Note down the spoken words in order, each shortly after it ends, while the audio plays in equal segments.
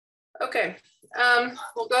Okay,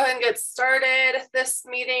 we'll go ahead and get started. This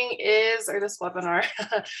meeting is, or this webinar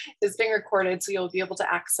is being recorded, so you'll be able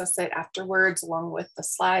to access it afterwards along with the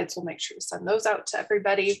slides. We'll make sure to send those out to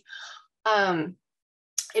everybody.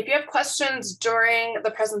 If you have questions during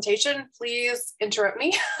the presentation, please interrupt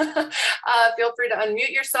me. Feel free to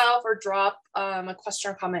unmute yourself or drop a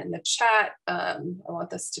question or comment in the chat. I want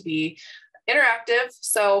this to be interactive,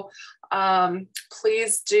 so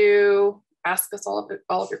please do ask us all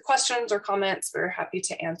of your questions or comments. We're happy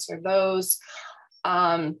to answer those.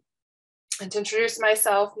 And to introduce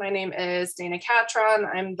myself, my name is Dana Catron.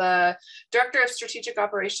 I'm the Director of Strategic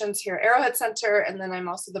Operations here at Arrowhead Center, and then I'm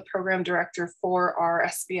also the Program Director for our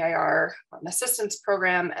SBIR Assistance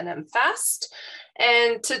Program and MFAST.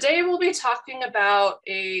 And today we'll be talking about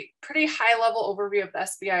a pretty high-level overview of the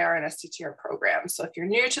SBIR and STTR programs. So if you're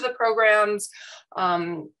new to the programs,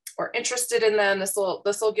 or interested in them, this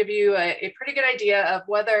will give you a pretty good idea of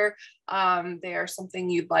whether they are something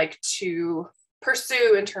you'd like to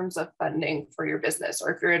pursue in terms of funding for your business,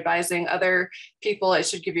 or if you're advising other people, it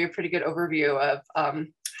should give you a pretty good overview of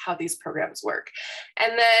how these programs work.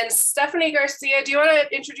 And then Stephanie Garcia, do you want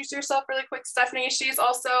to introduce yourself really quick? Stephanie, she's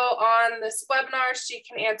also on this webinar. She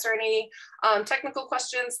can answer any technical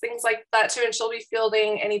questions, things like that too, and she'll be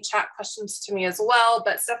fielding any chat questions to me as well.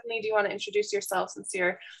 But Stephanie, do you want to introduce yourself since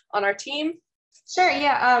you're on our team? Sure,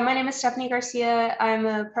 yeah, my name is Stephanie Garcia. I'm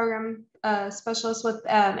a program specialist with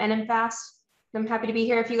NMFAST. I'm happy to be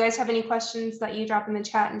here. If you guys have any questions that you drop in the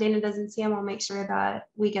chat and Dana doesn't see them, I'll make sure that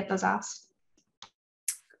we get those asked.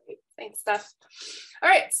 Great, thanks, Steph. All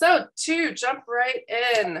right, so to jump right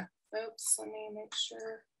in, oops, let me make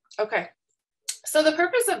sure. Okay, so the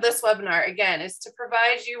purpose of this webinar, again, is to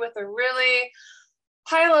provide you with a really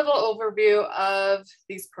high-level overview of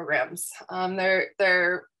these programs.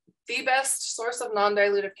 They're the best source of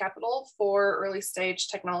non-dilutive capital for early stage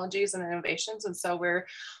technologies and innovations. And so we're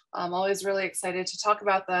always really excited to talk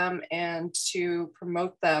about them and to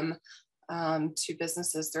promote them to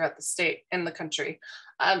businesses throughout the state and the country.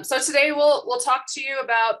 So today we'll talk to you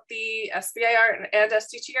about the SBIR and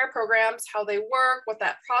STTR programs, how they work, what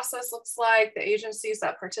that process looks like, the agencies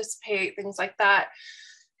that participate, things like that.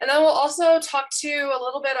 And then we'll also talk to you a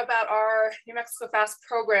little bit about our New Mexico FAST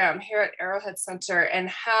program here at Arrowhead Center and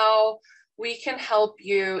how we can help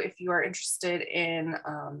you if you are interested in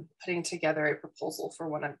putting together a proposal for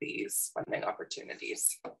one of these funding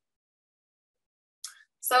opportunities.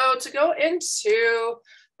 So to go into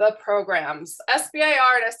the programs,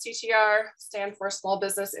 SBIR and STTR stand for Small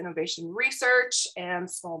Business Innovation Research and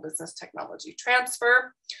Small Business Technology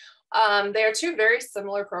Transfer. They are two very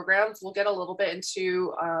similar programs. We'll get a little bit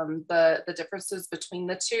into the differences between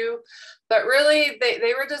the two, but really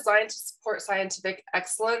they were designed to support scientific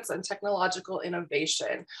excellence and technological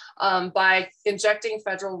innovation by injecting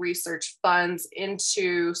federal research funds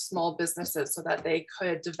into small businesses so that they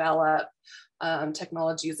could develop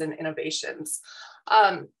technologies and innovations.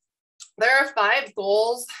 There are 5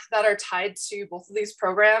 goals that are tied to both of these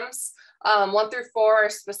programs. 1 through 4 are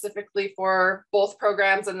specifically for both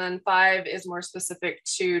programs, and then 5 is more specific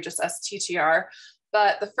to just STTR.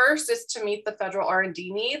 But the first is to meet the federal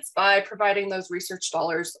R&D needs by providing those research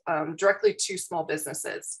dollars directly to small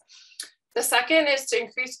businesses. The second is to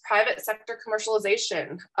increase private sector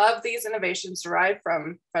commercialization of these innovations derived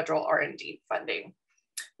from federal R&D funding.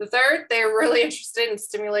 The third, they're really interested in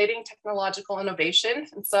stimulating technological innovation.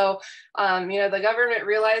 And so, the government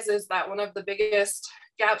realizes that one of the biggest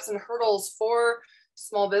gaps and hurdles for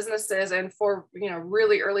small businesses and for,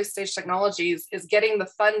 really early stage technologies is getting the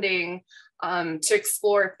funding to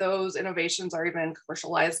explore if those innovations are even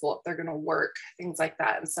commercializable, if they're going to work, things like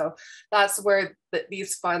that. And so that's where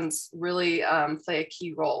these funds really play a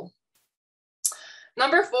key role.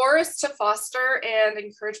 Number 4 is to foster and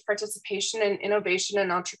encourage participation in innovation and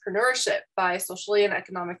entrepreneurship by socially and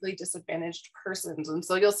economically disadvantaged persons. And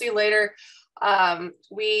so you'll see later,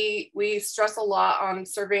 we stress a lot on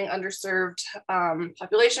serving underserved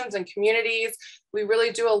populations and communities. We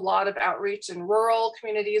really do a lot of outreach in rural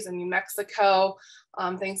communities in New Mexico,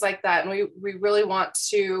 things like that. And we really want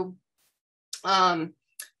to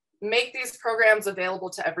make these programs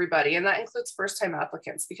available to everybody. And that includes first-time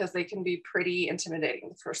applicants because they can be pretty intimidating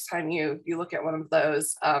the first time you look at one of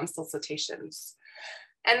those solicitations.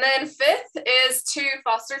 And then 5th is to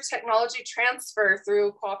foster technology transfer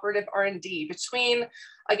through cooperative R&D between,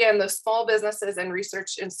 again, those small businesses and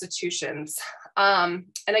research institutions. And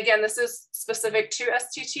again, this is specific to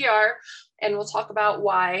STTR, and we'll talk about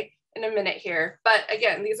why in a minute here. But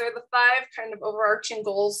again, these are the 5 kind of overarching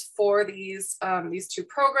goals for these 2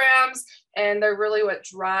 programs, and they're really what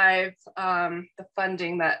drive the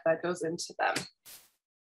funding that goes into them.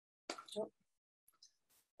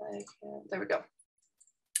 There we go.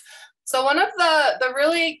 So one of the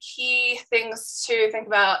really key things to think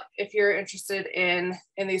about if you're interested in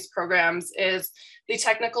these programs is the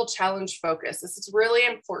technical challenge focus. This is really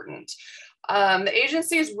important. The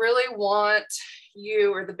agencies really want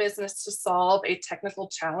you or the business to solve a technical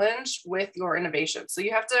challenge with your innovation. So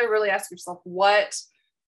you have to really ask yourself, what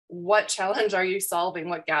challenge are you solving?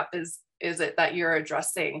 What gap is it that you're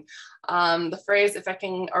addressing? The phrase, if I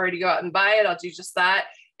can already go out and buy it, I'll do just that.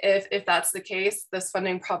 If that's the case, this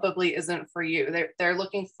funding probably isn't for you. They're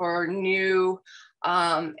looking for new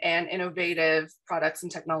and innovative products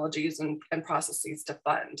and technologies and processes to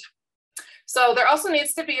fund. So there also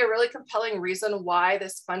needs to be a really compelling reason why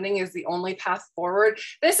this funding is the only path forward.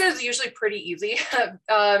 This is usually pretty easy.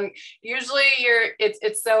 Usually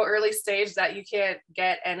it's so early stage that you can't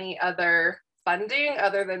get any other funding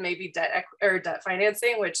other than maybe debt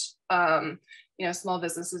financing, which small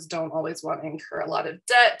businesses don't always want to incur a lot of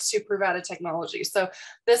debt to prove out a technology. So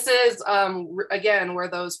this is again where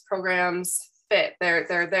those programs fit.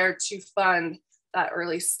 They're there to fund that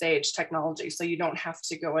early stage technology, so you don't have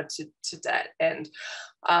to go into debt. And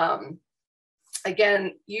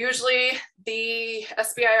again, usually the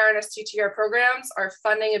SBIR and STTR programs are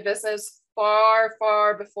funding a business far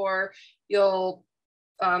before you'll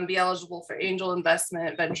be eligible for angel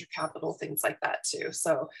investment, venture capital, things like that too.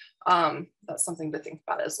 So that's something to think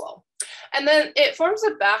about as well. And then it forms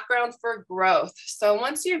a background for growth. So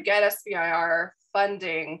once you get SBIR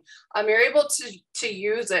funding, you're able to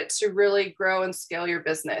use it to really grow and scale your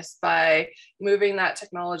business by moving that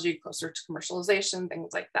technology closer to commercialization,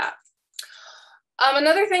 things like that.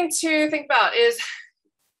 Another thing to think about is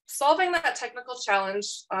solving that technical challenge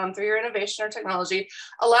through your innovation or technology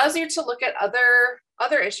allows you to look at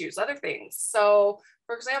other issues, other things. So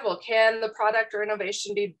for example, can the product or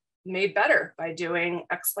innovation be made better by doing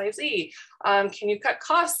X, Y, Z? Can you cut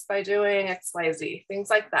costs by doing X, Y, Z?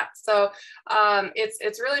 Things like that. So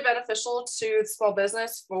it's really beneficial to small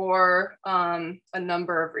business for a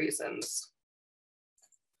number of reasons.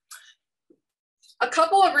 A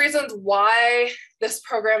couple of reasons why this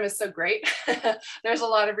program is so great. There's a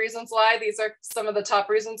lot of reasons why. These are some of the top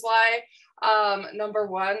reasons why. Number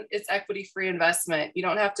one, it's equity-free investment. You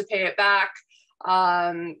don't have to pay it back.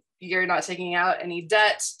 You're not taking out any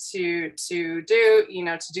debt to do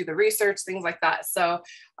the research, things like that. So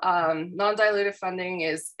non-dilutive funding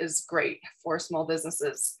is great for small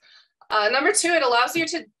businesses. Number two, it allows you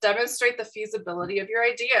to demonstrate the feasibility of your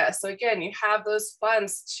idea. So again, you have those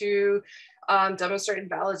funds to demonstrate and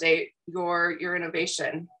validate your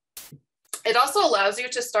innovation. It also allows you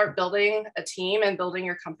to start building a team and building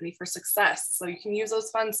your company for success. So you can use those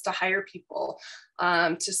funds to hire people,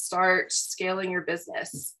 to start scaling your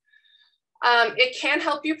business. It can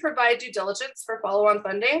help you provide due diligence for follow-on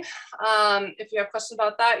funding. If you have questions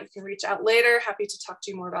about that, you can reach out later. Happy to talk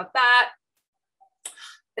to you more about that.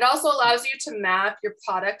 It also allows you to map your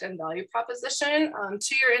product and value proposition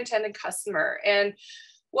to your intended customer. And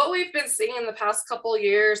what we've been seeing in the past couple of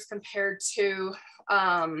years compared to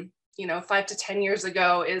 5 to 10 years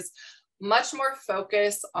ago is much more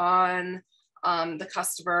focus on the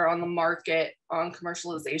customer, on the market, on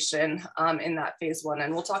commercialization in that phase one.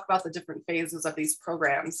 And we'll talk about the different phases of these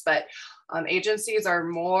programs, but agencies are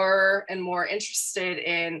more and more interested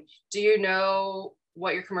in, do you know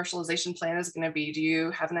what your commercialization plan is going to be? Do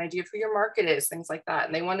you have an idea of who your market is? Things like that.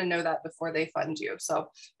 And they want to know that before they fund you. So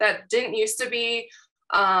that didn't used to be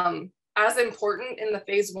as important in the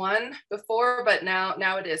phase one before, but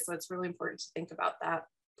now it is. So it's really important to think about that.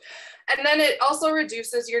 And then it also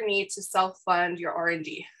reduces your need to self-fund your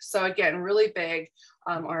R&D. So again, really big.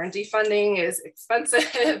 R&D funding is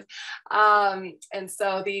expensive. And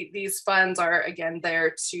so these funds are, again,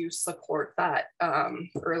 there to support that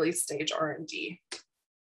early stage R&D.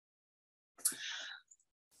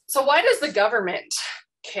 So why does the government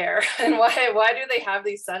care, and why do they have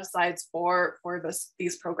these set asides for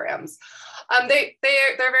these programs? They're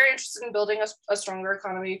very interested in building a stronger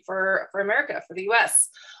economy for America, for the US.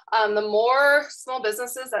 The more small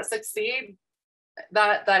businesses that succeed,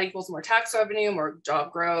 that equals more tax revenue, more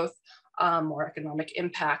job growth, more economic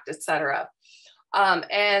impact, et cetera.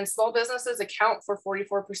 And small businesses account for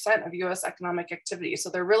 44% of US economic activity.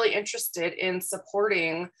 So they're really interested in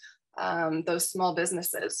supporting those small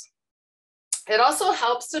businesses. It also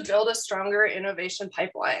helps to build a stronger innovation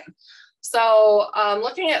pipeline. So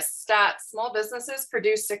looking at stats, small businesses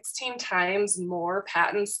produce 16 times more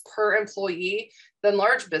patents per employee than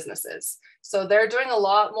large businesses. So they're doing a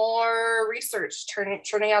lot more research,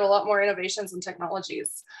 churning out a lot more innovations and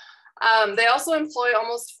technologies. They also employ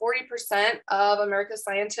almost 40% of America's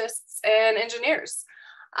scientists and engineers.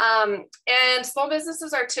 And small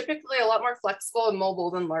businesses are typically a lot more flexible and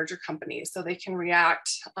mobile than larger companies. So they can react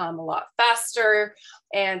a lot faster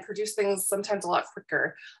and produce things sometimes a lot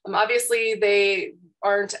quicker. Obviously, they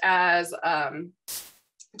aren't as,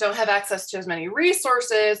 don't have access to as many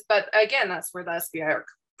resources, but again, that's where the SBIR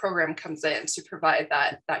program comes in to provide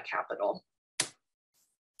that capital.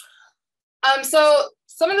 So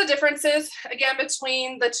some of the differences, again,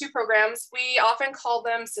 between the two programs, we often call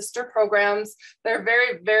them sister programs. They're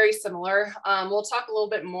very, very similar. We'll talk a little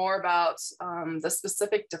bit more about the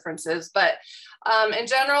specific differences, but in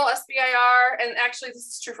general, SBIR, and actually this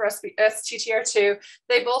is true for STTR too,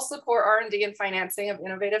 they both support R&D and financing of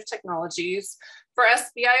innovative technologies. For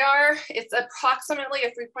SBIR, it's approximately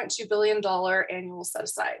a $3.2 billion annual set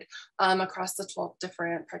aside across the 12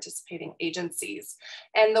 different participating agencies.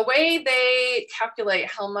 And the way they calculate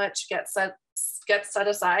how much gets set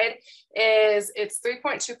aside is it's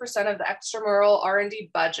 3.2% of the extramural R&D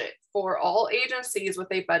budget for all agencies with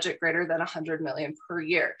a budget greater than 100 million per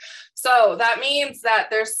year. So that means that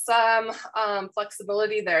there's some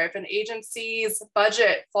flexibility there. If an agency's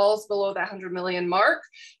budget falls below that 100 million mark,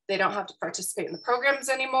 they don't have to participate in the programs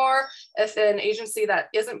anymore. If an agency that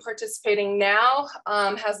isn't participating now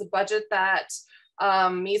has a budget that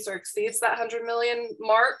meets or exceeds that 100 million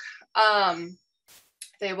mark,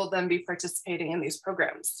 they will then be participating in these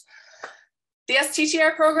programs. The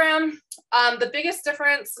STTR program, the biggest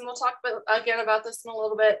difference, and we'll talk again about this in a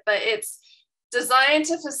little bit, but it's designed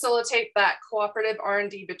to facilitate that cooperative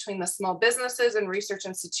R&D between the small businesses and research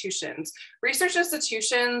institutions. Research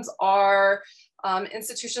institutions are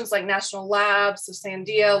institutions like national labs, so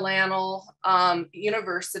Sandia, LANL,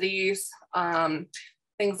 universities,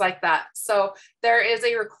 things like that. So there is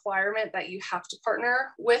a requirement that you have to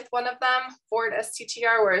partner with one of them for an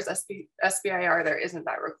STTR, whereas SBIR, there isn't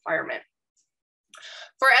that requirement.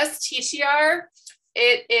 For STTR,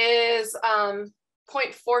 it is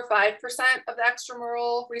 0.45% of the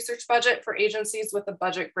extramural research budget for agencies with a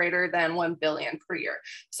budget greater than 1 billion per year.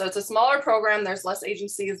 So it's a smaller program. There's less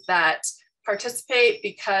agencies that participate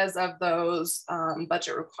because of those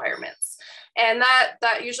budget requirements. And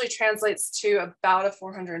that usually translates to about a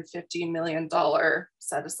 $450 million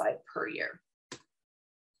set aside per year.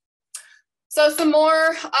 So some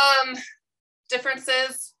more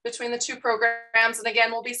differences between the two programs. And again,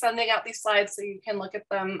 we'll be sending out these slides so you can look at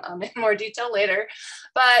them in more detail later.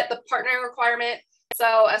 But the partnering requirement,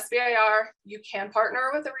 so SBIR, you can partner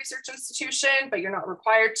with a research institution, but you're not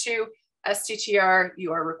required to. STTR,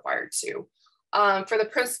 you are required to. For the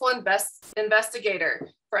principal investigator,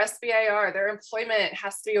 for SBIR, their employment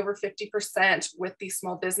has to be over 50% with the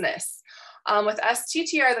small business. With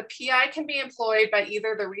STTR, the PI can be employed by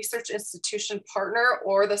either the research institution partner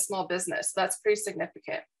or the small business. That's pretty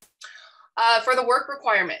significant. For the work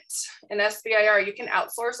requirement in SBIR, you can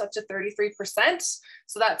outsource up to 33%.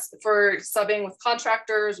 So that's for subbing with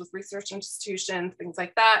contractors, with research institutions, things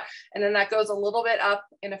like that. And then that goes a little bit up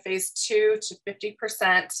in a phase 2 to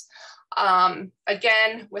 50%.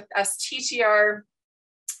 Again, with STTR,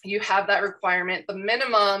 you have that requirement. The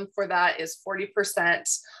minimum for that is 40%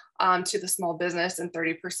 to the small business and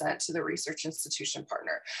 30% to the research institution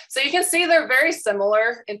partner. So you can see they're very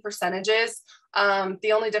similar in percentages.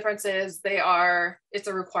 The only difference is it's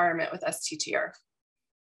a requirement with STTR.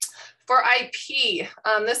 For IP,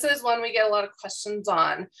 this is one we get a lot of questions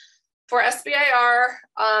on. For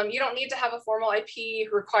SBIR, you don't need to have a formal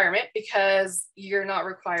IP requirement because you're not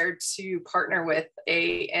required to partner with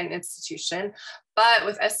an institution. But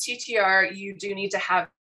with STTR, you do need to have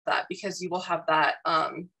that because you will have that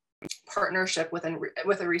partnership with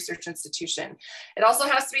a research institution. It also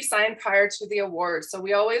has to be signed prior to the award. So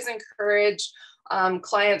we always encourage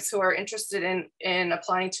clients who are interested in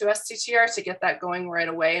applying to STTR to get that going right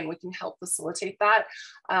away, and we can help facilitate that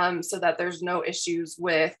so that there's no issues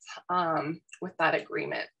with that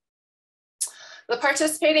agreement. The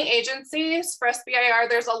participating agencies for SBIR,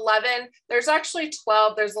 there's actually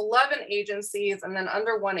 12, there's 11 agencies, and then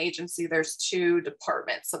under one agency, there's 2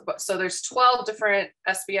 departments. So there's 12 different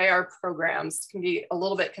SBIR programs, can be a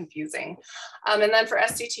little bit confusing. And then for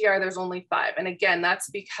STTR, there's only 5. And again, that's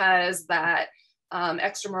because that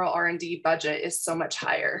extramural R&D budget is so much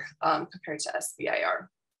higher compared to SBIR.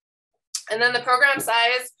 And then the program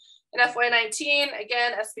size in FY19,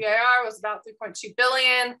 again, SBIR was about 3.2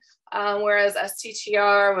 billion, whereas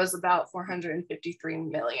STTR was about 453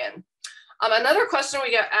 million. Another question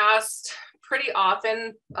we get asked pretty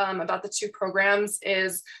often about the 2 programs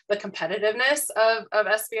is the competitiveness of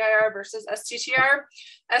SBIR versus STTR.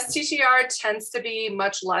 STTR tends to be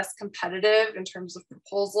much less competitive in terms of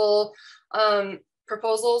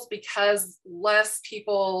proposals because less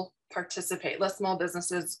people participate, less small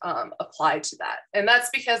businesses apply to that. And that's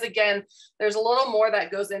because, again, there's a little more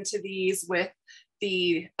that goes into these with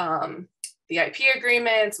the IP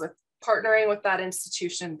agreements, with partnering with that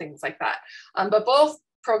institution, things like that. But both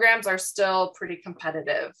programs are still pretty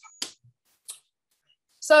competitive.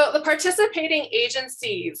 So the participating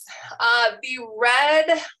agencies, the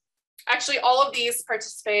red, actually all of these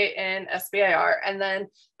participate in SBIR, and then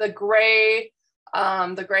the gray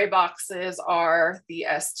boxes are the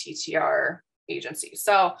STTR agencies.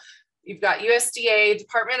 So you've got USDA,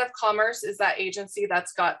 Department of Commerce is that agency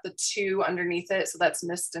that's got the two underneath it. So that's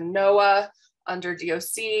NIST and NOAA under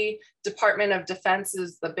DOC. Department of Defense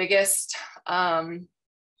is the biggest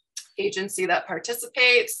agency that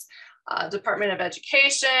participates. Department of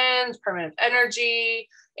Education, Department of Energy,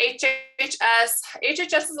 HHS.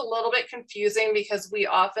 HHS is a little bit confusing because we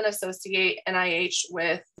often associate NIH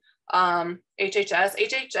with HHS.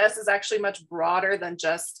 HHS is actually much broader than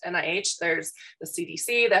just NIH. There's the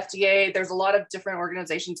CDC, the FDA, there's a lot of different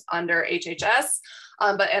organizations under HHS,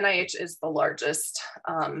 but NIH is the largest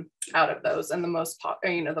out of those and the most,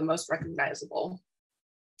 the most recognizable.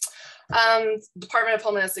 Department of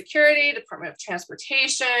Homeland Security, Department of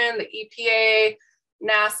Transportation, the EPA,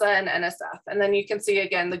 NASA, and NSF. And then you can see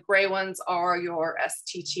again, the gray ones are your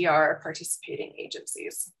STTR participating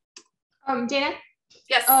agencies. Dana?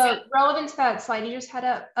 Yes. Relevant to that slide you just had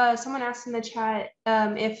up, someone asked in the chat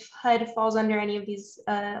if HUD falls under any of these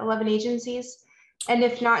 11 agencies. And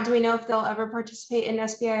if not, do we know if they'll ever participate in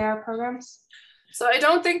SBIR programs? So I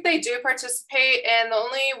don't think they do participate, and the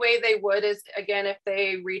only way they would is, again, if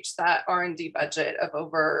they reach that R&D budget of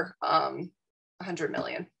over 100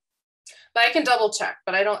 million. But I can double check,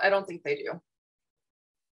 but I don't think they do.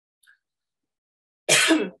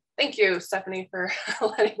 Thank you, Stephanie, for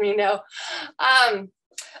letting me know.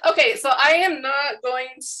 Okay, so I am not going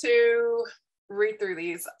to read through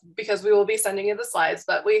these because we will be sending you the slides,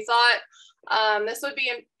 but we thought this would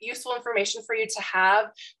be useful information for you to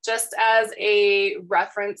have just as a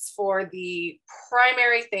reference for the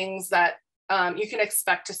primary things that you can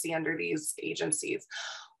expect to see under these agencies.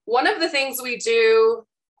 One of the things we do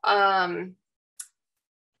tell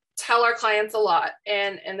our clients a lot,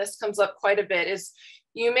 and this comes up quite a bit, is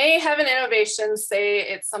you may have an innovation, say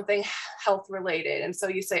it's something health related. And so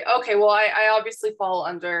you say, okay, well, I obviously fall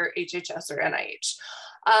under HHS or NIH.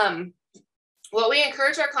 What we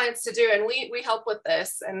encourage our clients to do, and we help with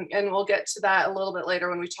this, and we'll get to that a little bit later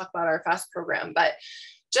when we talk about our FAST program, but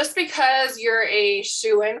just because you're a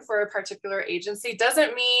shoo-in for a particular agency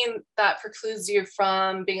doesn't mean that precludes you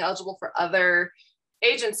from being eligible for other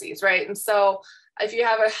agencies, right? And so if you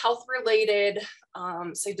have a health-related,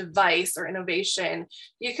 say, device or innovation,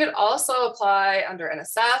 you could also apply under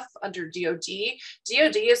NSF, under DOD.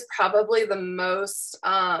 DOD is probably the most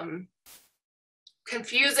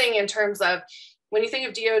confusing in terms of when you think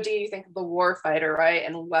of DOD, you think of the war fighter, right?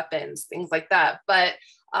 And weapons, things like that. But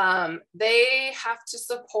they have to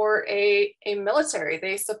support a military.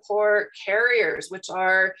 They support carriers, which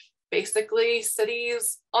are basically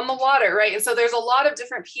cities on the water, right? And so there's a lot of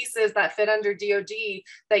different pieces that fit under DOD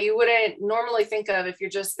that you wouldn't normally think of if you're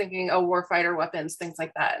just thinking, oh, warfighter weapons, things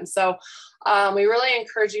like that. And so we really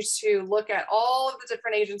encourage you to look at all of the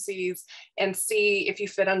different agencies and see if you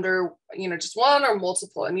fit under, just one or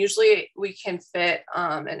multiple. And usually we can fit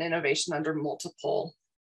an innovation under multiple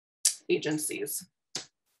agencies.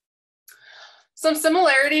 Some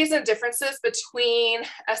similarities and differences between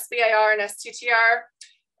SBIR and STTR.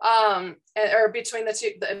 Or between the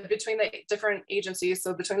two, between the different agencies,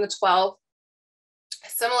 so between the 12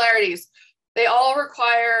 similarities, they all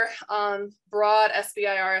require broad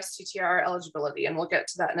SBIR, STTR eligibility, and we'll get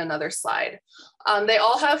to that in another slide. They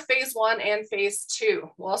all have phase 1 and phase 2.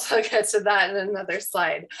 We'll also get to that in another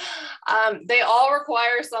slide. They all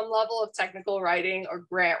require some level of technical writing or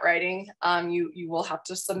grant writing. You will have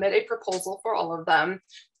to submit a proposal for all of them.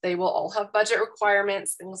 They will all have budget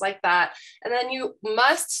requirements, things like that. And then you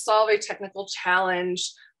must solve a technical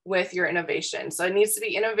challenge with your innovation. So it needs to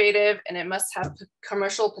be innovative and it must have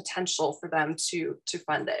commercial potential for them to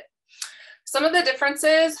fund it. Some of the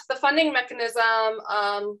differences, the funding mechanism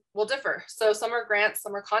will differ. So some are grants,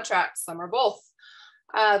 some are contracts, some are both.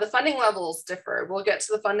 The funding levels differ. We'll get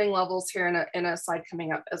to the funding levels here in a slide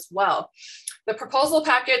coming up as well. The proposal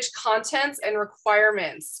package contents and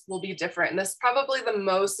requirements will be different. And this is probably the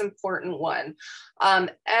most important one.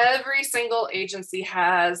 Every single agency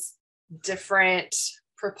has different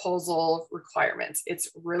proposal requirements.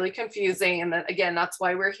 It's really confusing. And then again, that's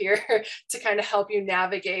why we're here to kind of help you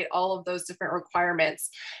navigate all of those different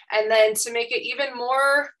requirements. And then to make it even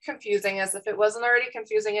more confusing, as if it wasn't already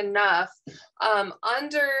confusing enough,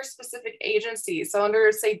 under specific agencies, so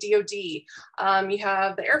under say DoD, you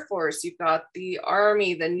have the Air Force, you've got the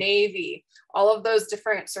Army, the Navy, all of those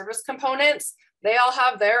different service components. They all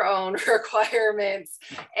have their own requirements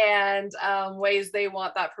and ways they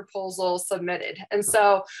want that proposal submitted. And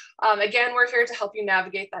so again, we're here to help you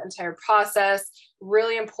navigate that entire process.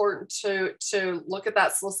 Really important to look at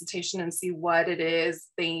that solicitation and see what it is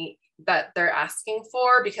that they're asking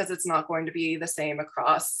for, because it's not going to be the same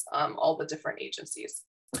across all the different agencies.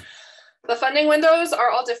 The funding windows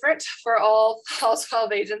are all different for all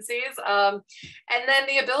 12 agencies. And then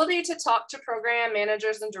the ability to talk to program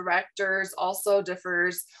managers and directors also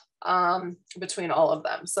differs between all of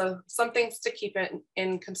them. So some things to keep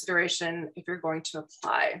in consideration if you're going to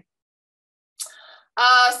apply.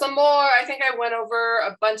 Some more, I think I went over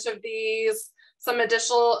a bunch of these. Some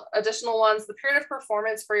additional ones. The period of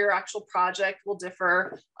performance for your actual project will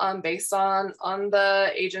differ based on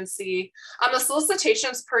the agency. The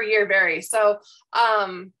solicitations per year vary. So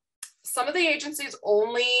some of the agencies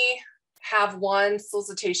only have one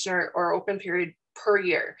solicitation or open period per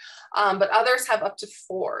year, but others have up to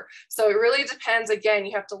 4. So it really depends. Again,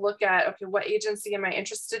 you have to look at, okay, what agency am I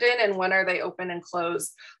interested in and when are they open and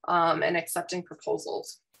closed and accepting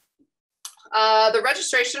proposals. The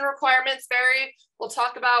registration requirements vary. We'll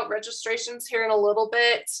talk about registrations here in a little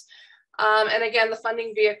bit. And again, the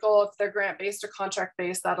funding vehicle, if they're grant-based or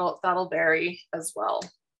contract-based, that'll vary as well.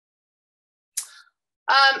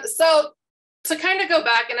 So to kind of go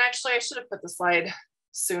back, and actually I should have put the slide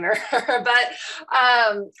sooner, but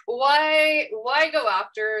why go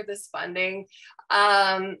after this funding?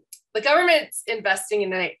 The government's investing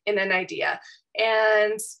in an idea,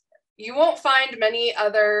 and you won't find many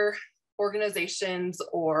other organizations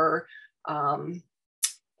or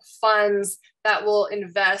funds that will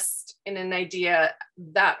invest in an idea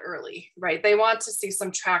that early, right? They want to see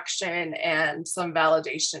some traction and some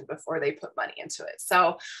validation before they put money into it.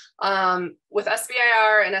 So with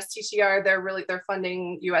SBIR and STTR, they're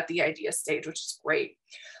funding you at the idea stage, which is great.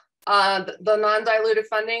 The non-dilutive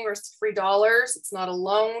funding, risk-free dollars, it's not a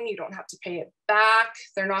loan, you don't have to pay it back.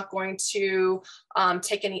 They're not going to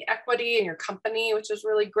take any equity in your company, which is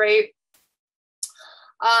really great.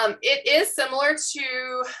 It is similar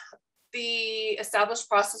to the established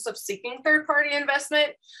process of seeking third-party investment.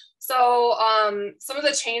 So some of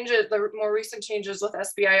the changes, the more recent changes with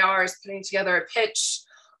SBIR is putting together a pitch,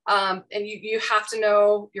 and you have to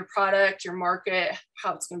know your product, your market,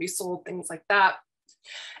 how it's going to be sold, things like that.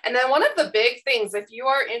 And then one of the big things, if you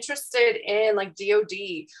are interested in like DoD,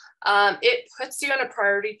 it puts you in a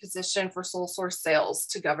priority position for sole source sales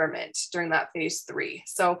to government during that phase 3.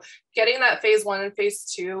 So getting that phase 1 and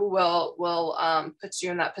phase 2 will put you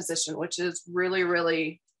in that position, which is really,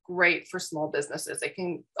 really great for small businesses. It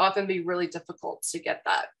can often be really difficult to get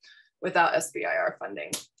that without SBIR funding.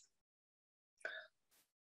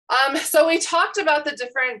 So we talked about the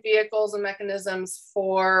different vehicles and mechanisms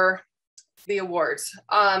for the awards,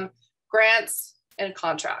 grants and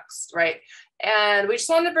contracts, right? And we just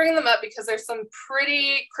wanted to bring them up because there's some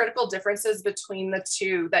pretty critical differences between the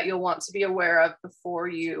two that you'll want to be aware of before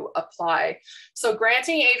you apply. So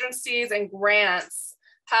granting agencies and grants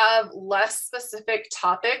have less specific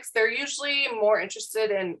topics. They're usually more interested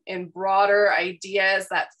in broader ideas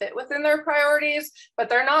that fit within their priorities, but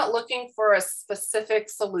they're not looking for a specific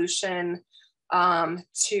solution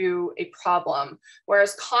to a problem,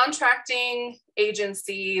 whereas contracting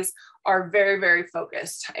agencies are very, very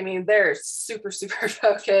focused. I mean, they're super, super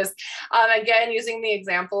focused. Again, using the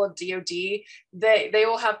example of DoD, they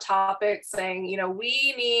will have topics saying, you know,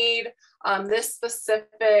 we need this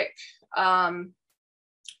specific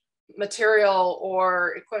material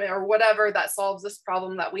or equipment or whatever that solves this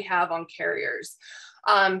problem that we have on carriers.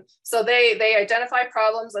 So they identify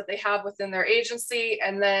problems that they have within their agency,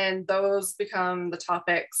 and then those become the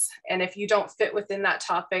topics. And if you don't fit within that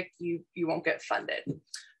topic, you won't get funded.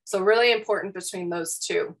 So really important between those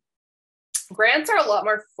two. Grants are a lot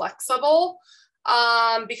more flexible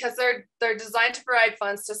because they're designed to provide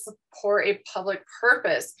funds to support a public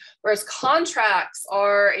purpose, whereas contracts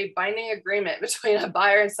are a binding agreement between a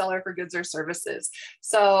buyer and seller for goods or services.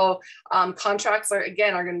 So contracts are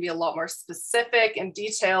going to be a lot more specific and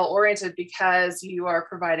detail oriented because you are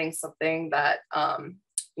providing something that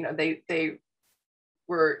you know they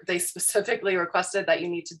specifically requested that you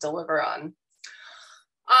need to deliver on.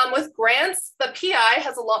 With grants, the PI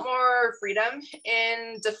has a lot more freedom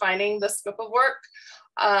in defining the scope of work.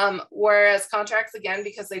 Whereas contracts, again,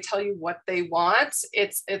 because they tell you what they want,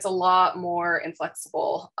 it's a lot more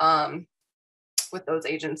inflexible with those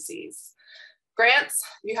agencies. Grants,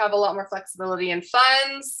 you have a lot more flexibility in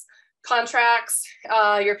funds. Contracts,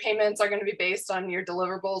 your payments are going to be based on your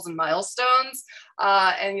deliverables and milestones,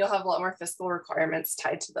 and you'll have a lot more fiscal requirements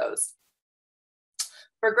tied to those.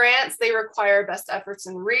 For grants, they require best efforts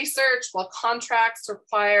in research, while contracts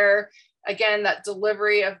require, again, that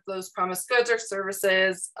delivery of those promised goods or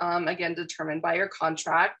services, again, determined by your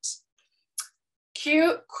contract.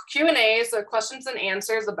 Q&As, the questions and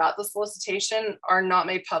answers about the solicitation, are not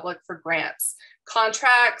made public for grants.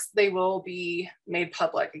 Contracts, they will be made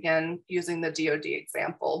public, again, using the DoD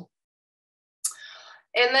example.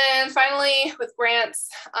 And then finally, with grants,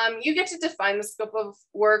 you get to define the scope of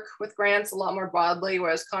work with grants a lot more broadly,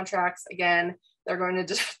 whereas contracts, again,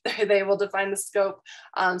 they will define the scope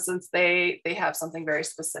since they have something very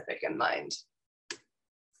specific in mind.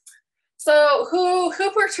 So who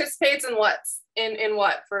participates in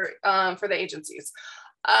what for the agencies?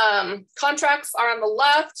 Contracts are on the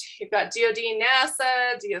left. You've got DoD,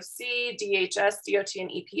 NASA, DOC, DHS, DOT,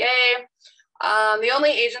 and EPA. The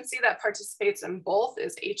only agency that participates in both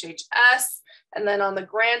is HHS. And then on the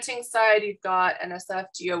granting side, you've got NSF,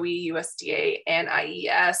 DOE, USDA, and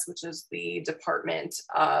IES, which is the Department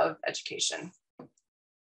of Education.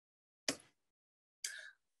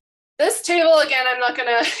 This table, again, I'm not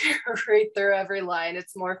gonna read through every line.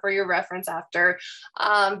 It's more for your reference after.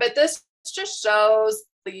 But this just shows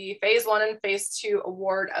the phase 1 and phase 2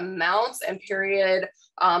 award amounts and period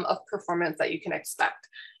of performance that you can expect.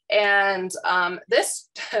 And this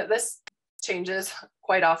changes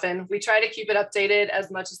quite often. We try to keep it updated as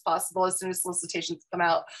much as possible as soon as solicitations come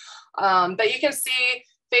out. But you can see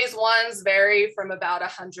phase 1s vary from about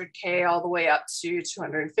 100K all the way up to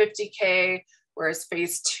 250K, whereas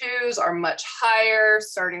phase 2s are much higher,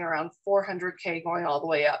 starting around 400K, going all the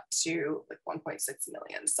way up to like 1.6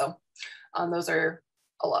 million. So those are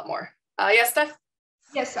a lot more. Yes, Steph?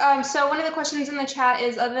 Yes, so one of the questions in the chat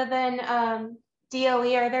is, other than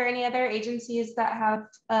DOE, are there any other agencies that have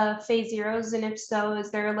phase zeros? And if so,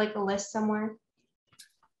 is there like a list somewhere?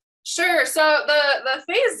 Sure, so the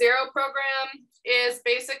phase 0 program is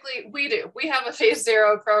basically, we have a phase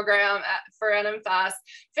 0 program for NMFAS.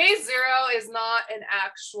 Phase 0 is not an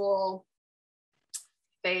actual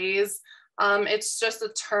phase. It's just a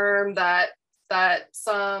term that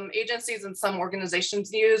some agencies and some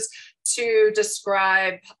organizations use to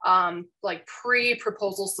describe like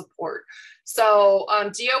pre-proposal support. So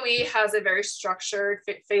DOE has a very structured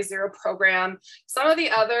phase 0 program. Some of the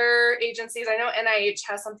other agencies, I know NIH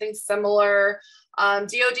has something similar.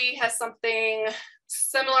 DoD has something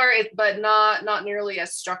similar, but not nearly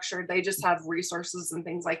as structured. They just have resources and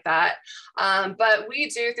things like that. But we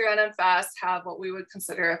do, through NMFAS, have what we would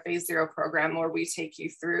consider a phase 0 program, where we take you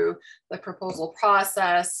through the proposal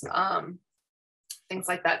process, things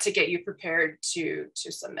like that, to get you prepared to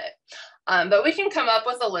submit. But we can come up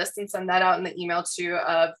with a list and send that out in the email too,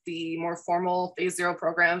 of the more formal phase 0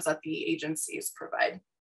 programs that the agencies provide.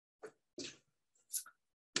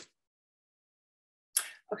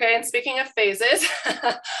 Okay, and speaking of phases,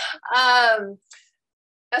 SBIR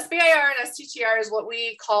and STTR is what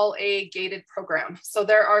we call a gated program. So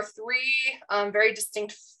there are 3 very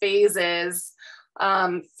distinct phases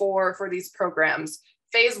for these programs.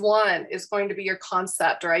 Phase 1 is going to be your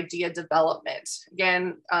concept or idea development.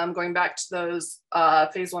 Again, going back to those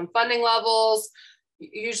phase 1 funding levels,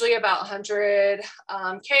 usually about 100K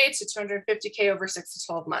to 250K over 6 to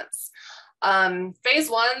 12 months. Phase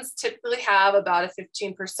 1s typically have about a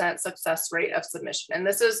 15% success rate of submission. And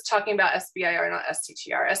this is talking about SBIR, not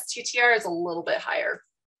STTR. STTR is a little bit higher.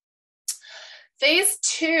 Phase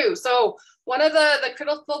 2, so one of the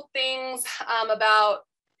critical things about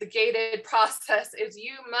the gated process is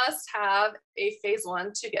you must have a phase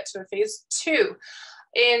 1 to get to a phase 2.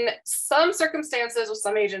 In some circumstances with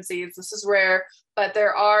some agencies, this is rare, but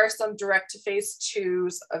there are some direct to phase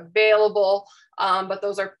 2s available, but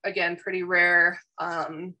those are, again, pretty rare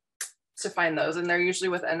to find those, and they're usually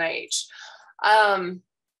with NIH.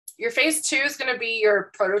 Your phase 2 is going to be your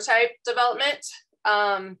prototype development.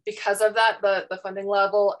 Because of that, the funding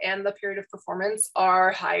level and the period of performance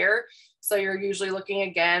are higher. So you're usually looking,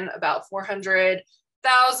 again, about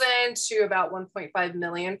 400,000 to about 1.5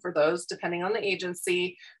 million for those, depending on the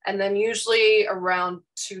agency, and then usually around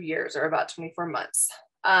 2 years or about 24 months.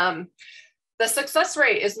 The success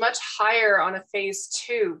rate is much higher on a phase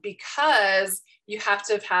 2 because you have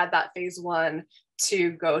to have had that phase 1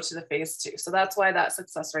 to go to the phase 2. So that's why that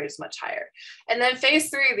success rate is much higher. And then phase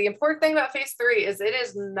 3, the important thing about phase 3 is it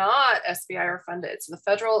is not SBIR funded. So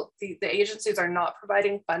the agencies are not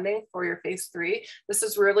providing funding for your phase 3. This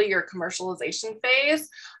is really your commercialization phase.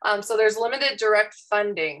 So there's limited direct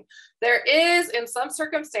funding. There is in some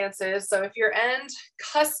circumstances, so if your end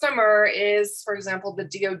customer is, for example, the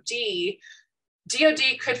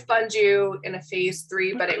DoD could fund you in a phase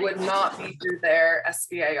 3, but it would not be through their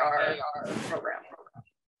SBIR program.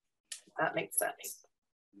 That makes sense.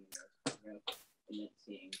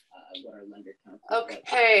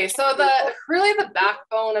 Okay, so really the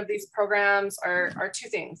backbone of these programs are 2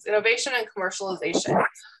 things: innovation and commercialization.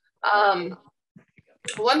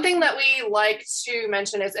 One thing that we like to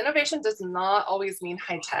mention is innovation does not always mean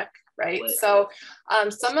high tech, right? So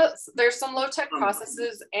there's some low tech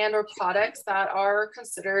processes and or products that are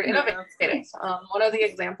considered innovative. One of the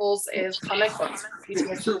examples is comic books for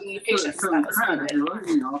PTSD patients. Can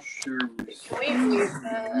we mute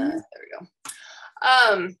that? There we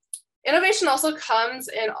go. Innovation also comes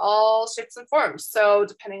in all shapes and forms. So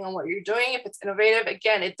depending on what you're doing, if it's innovative,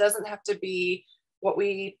 again, it doesn't have to be what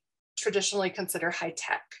we traditionally consider high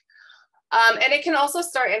tech. And it can also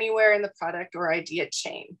start anywhere in the product or idea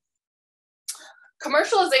chain.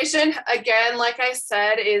 Commercialization, again, like I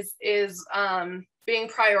said, is being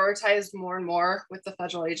prioritized more and more with the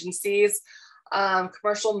federal agencies.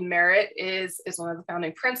 Commercial merit is one of the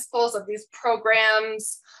founding principles of these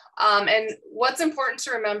programs. And what's important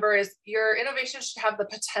to remember is your innovation should have the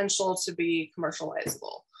potential to be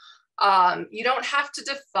commercializable. You don't have to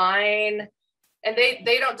define, and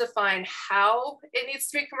they don't define how it needs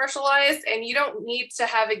to be commercialized, and you don't need to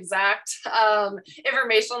have exact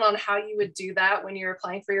information on how you would do that when you're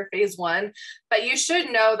applying for your phase 1. But you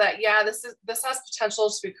should know that, yeah, this has potential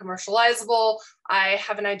to be commercializable. I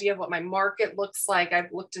have an idea of what my market looks like.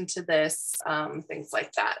 I've looked into this, things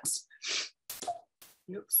like that.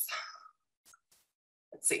 Oops.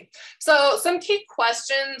 Let's see. So some key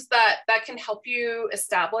questions that can help you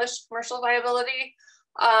establish commercial viability.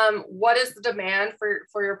 What is the demand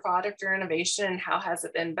for your product or innovation, and how has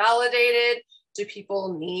it been validated? Do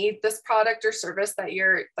people need this product or service that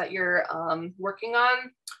you're working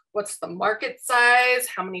on? What's the market size?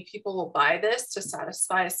 How many people will buy this to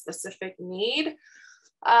satisfy a specific need?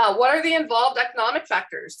 What are the involved economic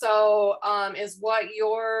factors? So is what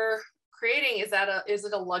you're creating, is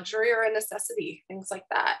it a luxury or a necessity? Things like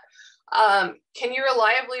that. Can you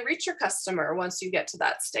reliably reach your customer once you get to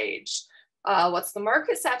that stage? What's the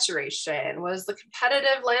market saturation? What does the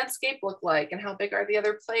competitive landscape look like, and how big are the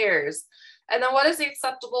other players? And then what is the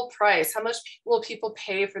acceptable price? How much will people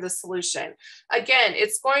pay for the solution? Again,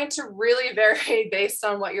 it's going to really vary based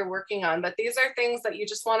on what you're working on, but these are things that you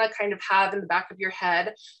just want to kind of have in the back of your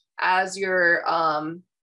head as you're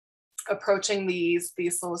approaching these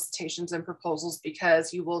solicitations and proposals,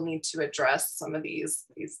 because you will need to address some of these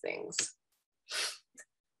things.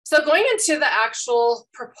 So going into the actual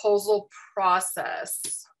proposal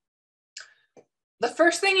process, the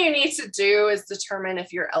first thing you need to do is determine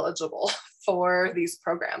if you're eligible for these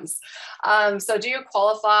programs. So do you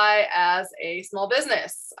qualify as a small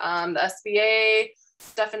business? The SBA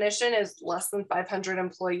definition is less than 500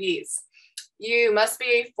 employees. You must be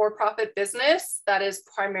a for-profit business that is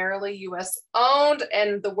primarily US owned,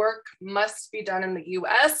 and the work must be done in the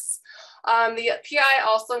US. The PI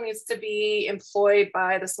also needs to be employed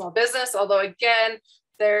by the small business, although again,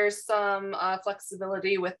 there's some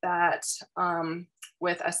flexibility with that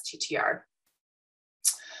with STTR.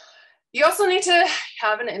 You also need to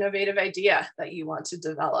have an innovative idea that you want to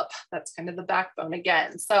develop. That's kind of the backbone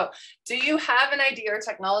again. So do you have an idea or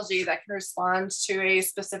technology that can respond to a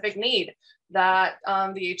specific need that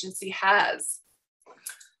the agency has?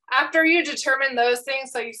 After you determine those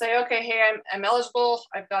things, so you say, okay, hey, I'm eligible,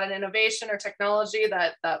 I've got an innovation or technology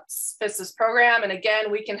that fits this program, and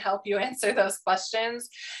again, we can help you answer those questions.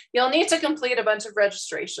 You'll need to complete a bunch of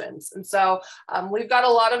registrations. And so we've got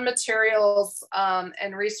a lot of materials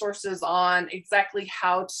and resources on exactly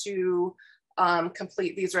how to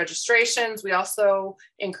complete these registrations. We also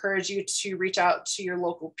encourage you to reach out to your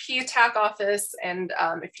local PTAC office, and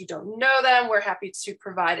if you don't know them, we're happy to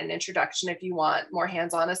provide an introduction if you want more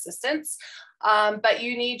hands-on assistance. But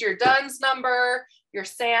you need your DUNS number, your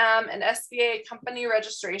SAM, an SBA company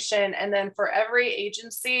registration, and then for every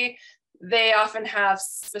agency, they often have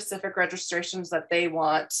specific registrations that they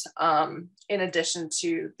want in addition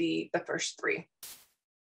to the first 3.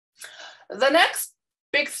 The next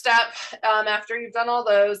big step after you've done all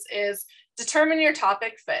those is determine your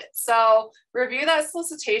topic fit. So review that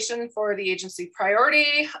solicitation for the agency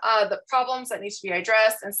priority, the problems that need to be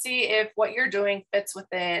addressed, and see if what you're doing fits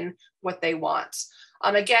within what they want.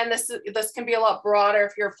 Again, this can be a lot broader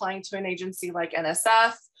if you're applying to an agency like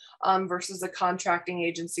NSF versus a contracting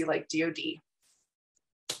agency like DoD.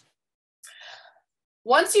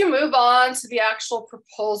 Once you move on to the actual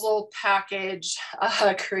proposal package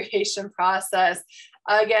creation process,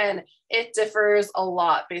 again, it differs a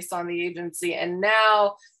lot based on the agency. And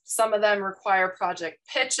now some of them require project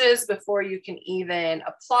pitches before you can even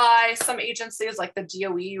apply. Some agencies like the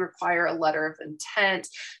DOE require a letter of intent.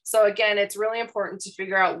 So again, it's really important to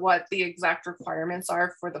figure out what the exact requirements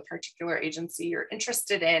are for the particular agency you're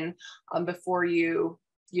interested in before you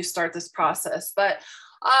start this process. But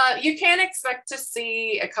you can expect to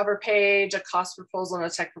see a cover page, a cost proposal,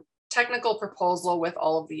 and a technical proposal with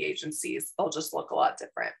all of the agencies. They'll just look a lot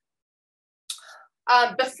different.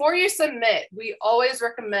 Before you submit, we always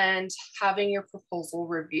recommend having your proposal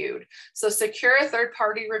reviewed. So secure a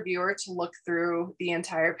third-party reviewer to look through the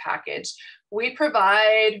entire package. We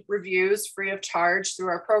provide reviews free of charge through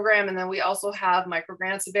our program, and then we also have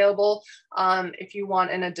microgrants available if you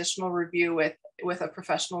want an additional review with a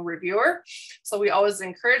professional reviewer. So we always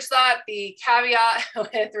encourage that. The caveat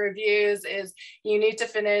with reviews is you need to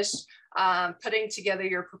finish putting together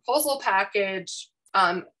your proposal package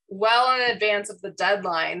well in advance of the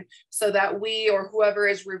deadline so that we or whoever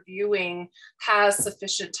is reviewing has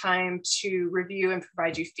sufficient time to review and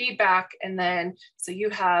provide you feedback. And then so you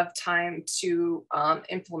have time to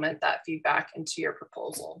implement that feedback into your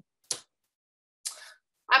proposal.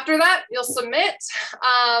 After that, you'll submit.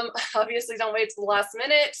 Obviously, don't wait till the last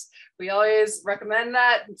minute. We always recommend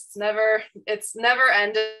that. It's never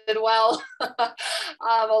ended well.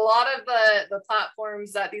 A lot of the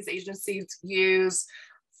platforms that these agencies use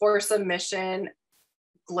for submission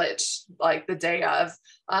glitch like the day of.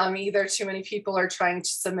 Either too many people are trying to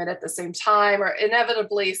submit at the same time, or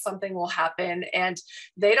inevitably something will happen and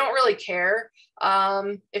they don't really care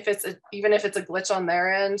even if it's a glitch on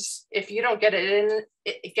their end. If you don't get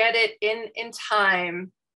it in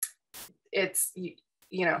time, it's you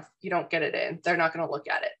don't get it in. They're not going to look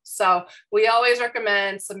at it. So we always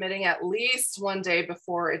recommend submitting at least one day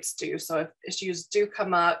before it's due. So if issues do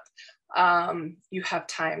come up, you have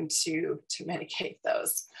time to mitigate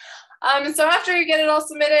those. And so after you get it all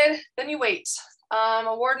submitted, then you wait.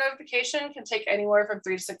 Award notification can take anywhere from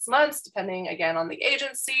 3 to 6 months, depending again on the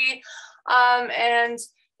agency. And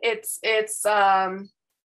it's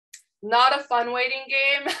not a fun waiting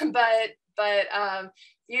game, but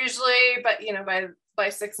usually, by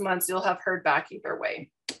 6 months, you'll have heard back either way.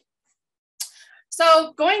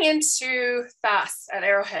 So going into FAST at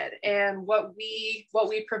Arrowhead and what we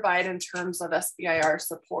provide in terms of SBIR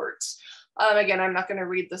support. Again, I'm not going to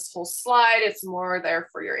read this whole slide. It's more there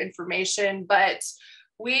for your information, but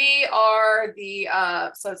we are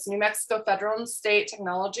so it's New Mexico Federal and State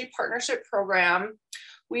Technology Partnership Program.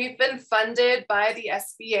 We've been funded by the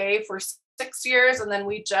SBA for 6 years, and then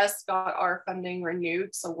we just got our funding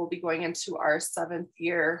renewed. So we'll be going into our 7th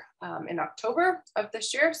year in October of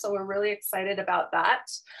this year. So we're really excited about that.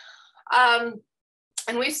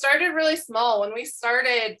 And we started really small. When we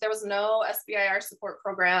started, there was no SBIR support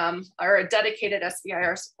program or a dedicated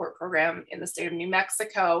SBIR support program in the state of New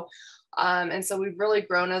Mexico. And so we've really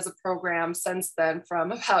grown as a program since then,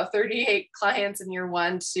 from about 38 clients in year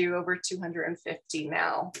 1 to over 250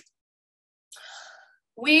 now.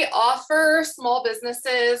 We offer small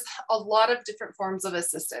businesses a lot of different forms of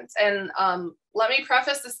assistance. And let me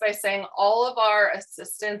preface this by saying all of our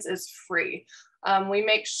assistance is free. We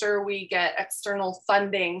make sure we get external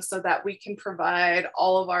funding so that we can provide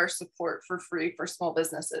all of our support for free for small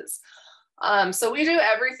businesses. So we do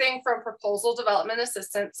everything from proposal development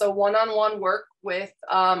assistance, so one-on-one work with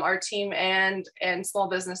our team and small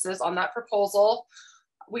businesses on that proposal.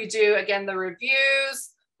 We do, again, the reviews.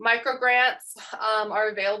 Microgrants are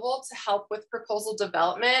available to help with proposal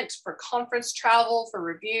development, for conference travel, for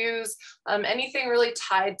reviews, anything really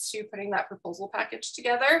tied to putting that proposal package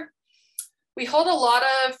together. We hold a lot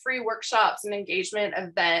of free workshops and engagement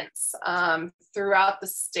events throughout the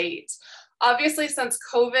state. Obviously, since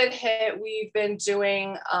COVID hit, we've been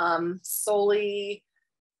doing solely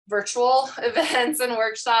virtual events and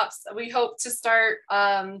workshops. We hope to start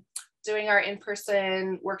doing our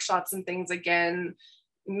in-person workshops and things again,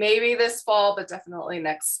 maybe this fall, but definitely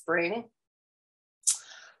next spring.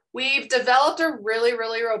 We've developed a really,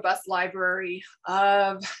 really robust library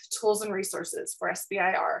of tools and resources for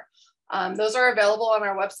SBIR. Those are available on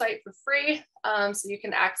our website for free, so you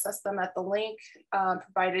can access them at the link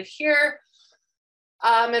provided here.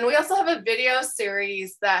 And we also have a video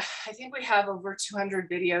series that I think we have over 200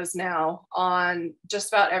 videos now on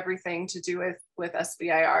just about everything to do with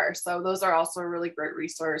SBIR. So those are also a really great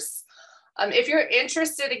resource. If you're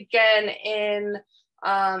interested again in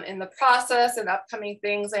the process and upcoming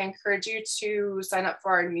things, I encourage you to sign up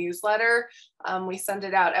for our newsletter. We send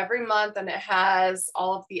it out every month, and it has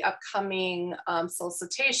all of the upcoming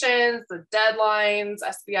solicitations, the deadlines,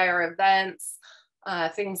 SBIR events,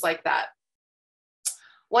 things like that.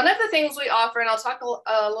 One of the things we offer, and I'll talk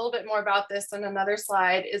a little bit more about this in another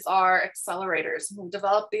slide, is our accelerators. We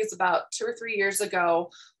developed these about 2 or 3 years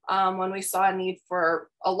ago when we saw a need for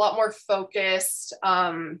a lot more focused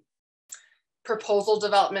proposal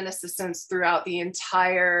development assistance throughout the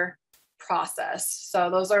entire process.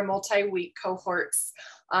 So those are multi-week cohorts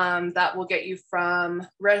that will get you from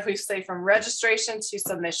registration to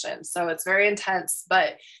submission. So it's very intense,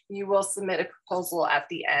 but you will submit a proposal at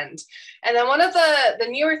the end. And then one of the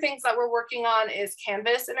newer things that we're working on is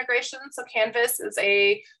Canvas integration. So Canvas is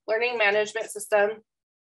a learning management system,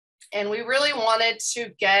 and we really wanted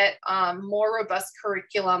to get more robust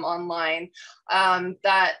curriculum online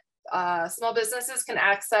that small businesses can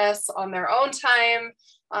access on their own time.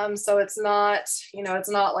 So it's not, it's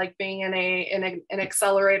not like being in an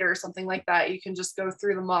accelerator or something like that. You can just go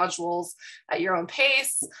through the modules at your own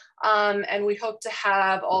pace. And we hope to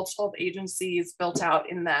have all 12 agencies built out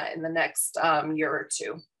in the next year or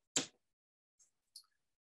two.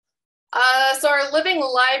 So our living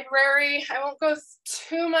library, I won't go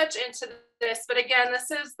too much into this, but again, this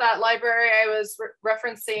is that library I was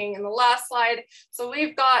referencing in the last slide. So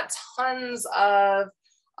we've got tons of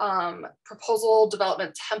proposal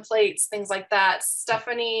development templates, things like that.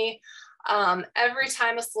 Stephanie, every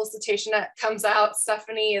time a solicitation comes out,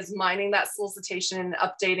 Stephanie is mining that solicitation and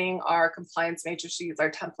updating our compliance matrices,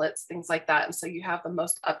 our templates, things like that. And so you have the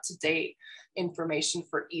most up-to-date information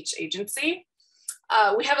for each agency.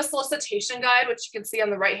 We have a solicitation guide, which you can see on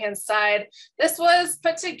the right-hand side. This was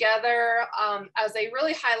put together as a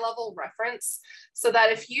really high-level reference so that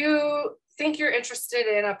if you think you're interested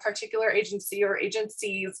in a particular agency or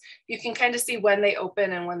agencies, you can kind of see when they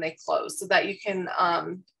open and when they close so that you can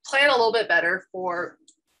plan a little bit better for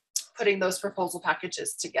putting those proposal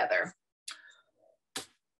packages together.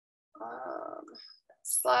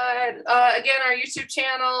 Next slide. Again, our YouTube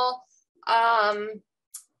channel.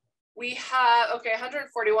 We have, okay,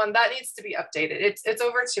 141, that needs to be updated. It's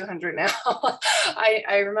over 200 now.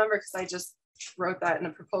 I remember because I just wrote that in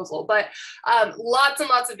a proposal, but lots and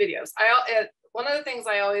lots of videos. One of the things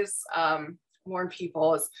I always warn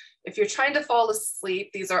people is if you're trying to fall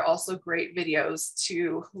asleep, these are also great videos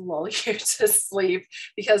to lull you to sleep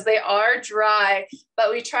because they are dry,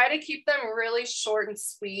 but we try to keep them really short and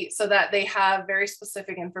sweet so that they have very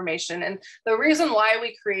specific information. And the reason why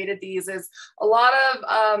we created these is a lot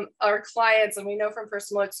of our clients, and we know from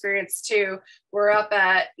personal experience too, we're up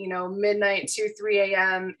at midnight, 2, 3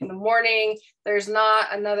 a.m. in the morning. There's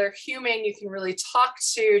not another human you can really talk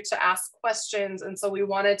to ask questions. And so we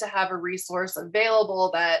wanted to have a resource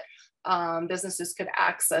available that businesses could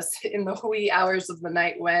access in the wee hours of the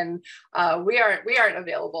night when we aren't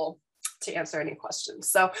available to answer any questions.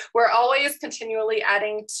 So we're always continually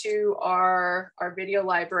adding to our video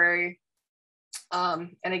library.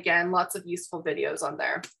 And again, lots of useful videos on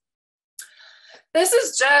there. This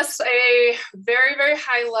is just a very, very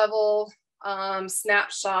high level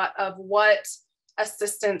snapshot of what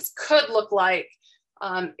assistance could look like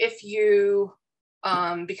if you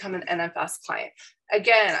become an NFS client.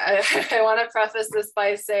 Again, I want to preface this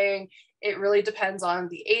by saying it really depends on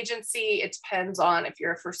the agency. It depends on if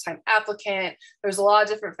you're a first-time applicant. There's a lot of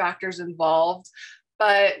different factors involved,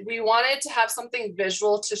 but we wanted to have something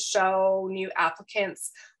visual to show new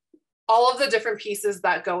applicants all of the different pieces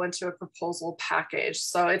that go into a proposal package.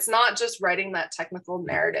 So it's not just writing that technical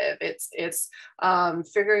narrative. It's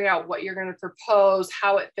figuring out what you're going to propose,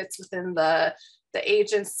 how it fits within the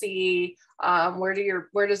agency, where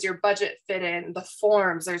does your budget fit in, the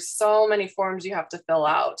forms. There's so many forms you have to fill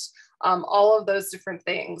out, all of those different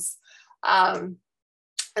things.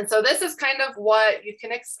 And so this is kind of what you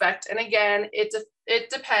can expect. And again, it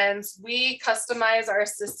depends. We customize our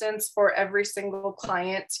assistance for every single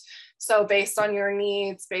client. So based on your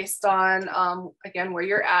needs, based on, again, where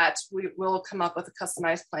you're at, we will come up with a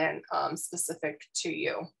customized plan specific to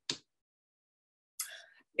you.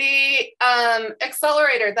 The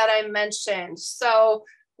accelerator that I mentioned. So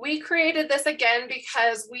we created this again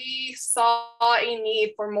because we saw a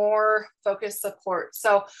need for more focused support.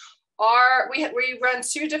 So we run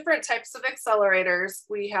two different types of accelerators.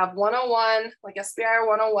 We have 101, like SBIR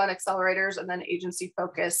 101 accelerators, and then agency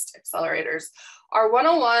focused accelerators. Our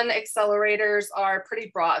 101 accelerators are pretty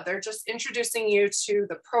broad. They're just introducing you to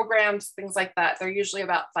the programs, things like that. They're usually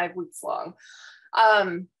about 5 weeks long.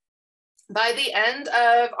 By the end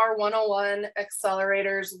of our 101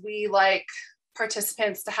 accelerators, we like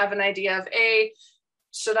participants to have an idea of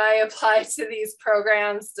should I apply to these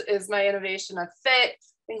programs? Is my innovation a fit?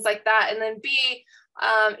 Things like that. And then B,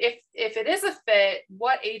 if it is a fit,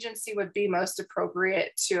 what agency would be most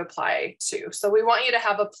appropriate to apply to? So we want you to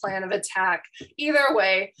have a plan of attack either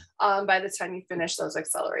way by the time you finish those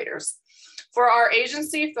accelerators. For our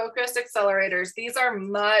agency focused accelerators, these are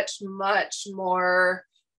much, much more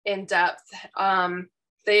in depth.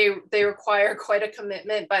 They require quite a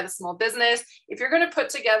commitment by the small business. If you're going to put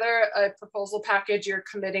together a proposal package, you're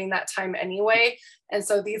committing that time anyway. And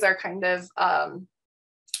so these are kind of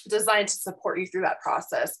designed to support you through that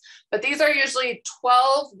process. But these are usually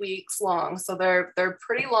 12 weeks long. So they're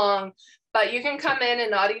pretty long, but you can come in and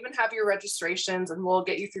not even have your registrations, and we'll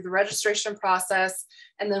get you through the registration process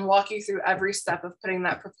and then walk you through every step of putting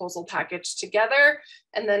that proposal package together.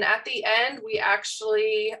 And then at the end, we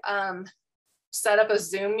actually set up a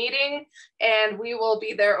Zoom meeting, and we will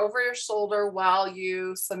be there over your shoulder while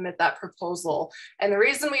you submit that proposal. And the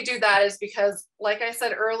reason we do that is because, like I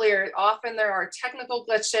said earlier, often there are technical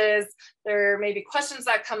glitches. There may be questions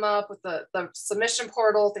that come up with the submission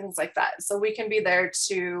portal, things like that. So we can be there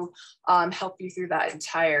to help you through that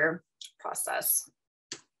entire process.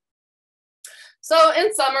 So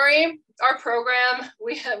in summary, our program,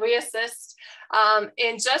 we assist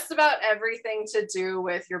in just about everything to do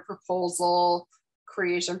with your proposal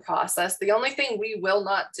creation process. The only thing we will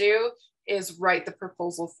not do is write the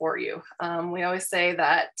proposal for you. We always say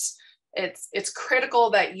that it's critical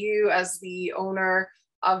that you, as the owner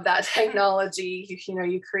of that technology,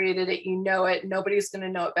 you created it, you know it, nobody's going to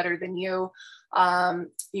know it better than you.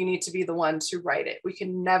 You need to be the one to write it. We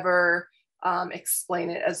can never explain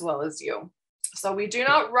it as well as you. So we do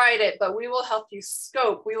not write it, but we will help you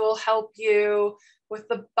scope. We will help you with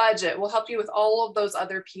the budget. We'll help you with all of those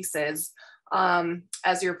other pieces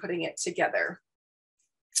as you're putting it together.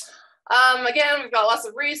 Again, we've got lots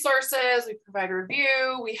of resources. We provide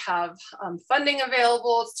review. We have funding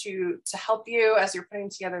available to help you as you're putting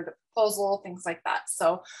together the proposal, things like that.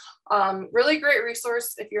 So really great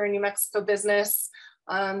resource if you're a New Mexico business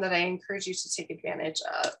that I encourage you to take advantage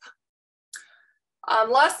of.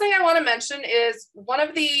 Last thing I want to mention is one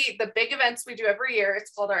of the big events we do every year.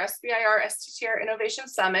 It's called our SBIR STTR Innovation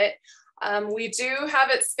Summit. We do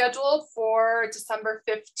have it scheduled for December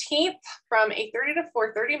 15th from 8:30 to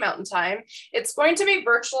 4:30 Mountain Time. It's going to be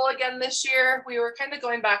virtual again this year. We were kind of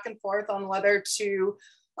going back and forth on whether to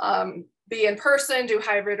be in person, do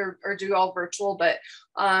hybrid, or do all virtual. But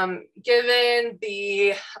given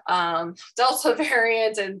the Delta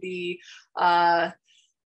variant and the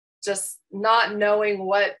just not knowing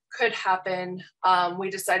what could happen,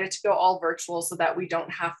 we decided to go all virtual so that we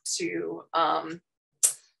don't have to,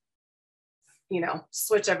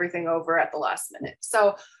 switch everything over at the last minute.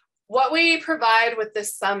 So what we provide with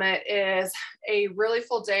this summit is a really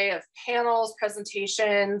full day of panels,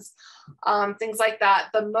 presentations, things like that.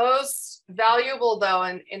 The most valuable though,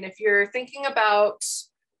 and if you're thinking about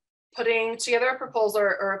putting together a proposal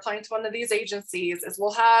or applying to one of these agencies, is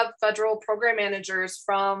we'll have federal program managers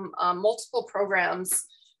from multiple programs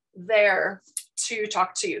there to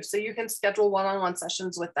talk to you. So you can schedule one-on-one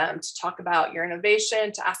sessions with them to talk about your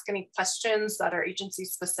innovation, to ask any questions that are agency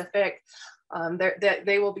specific.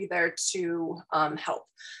 They will be there to help.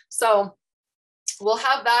 So we'll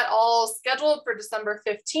have that all scheduled for December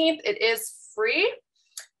 15th. It is free.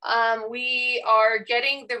 We are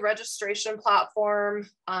getting the registration platform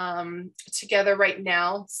together right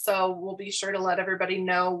now. So we'll be sure to let everybody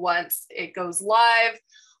know once it goes live.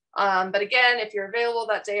 But again, if you're available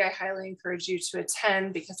that day, I highly encourage you to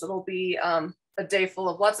attend because it'll be a day full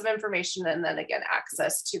of lots of information and then again,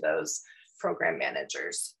 access to those program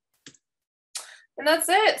managers. And that's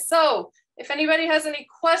it. So if anybody has any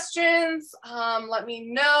questions, let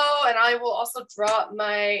me know, and I will also drop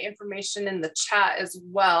my information in the chat as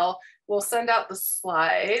well. We'll send out the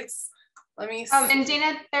slides. Let me see. And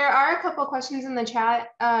Dana, there are a couple questions in the chat.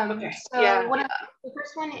 Okay. So yeah. The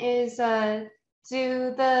first one is,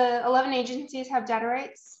 do the 11 agencies have data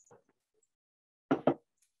rights?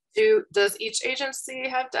 Does each agency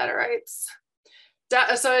have data rights?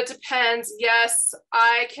 So it depends. Yes,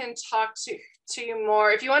 I can talk to you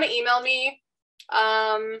more. If you want to email me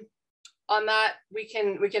on that, we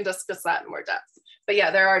can discuss that in more depth. But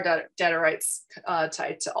yeah, there are data rights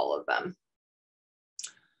tied to all of them.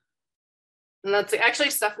 And that's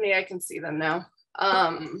actually, Stephanie, I can see them now.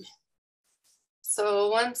 So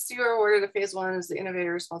once you are awarded a phase 1, is the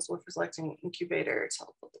innovator responsible for selecting incubator to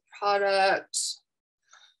help with the product?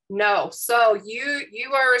 No, so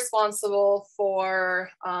you are responsible for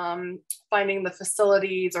finding the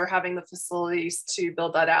facilities or having the facilities to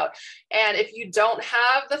build that out. And if you don't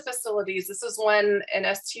have the facilities, this is when an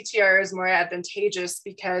STTR is more advantageous,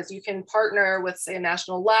 because you can partner with, say, a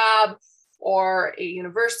national lab or a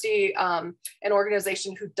university, an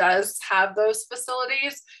organization who does have those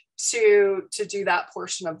facilities to do that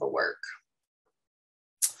portion of the work.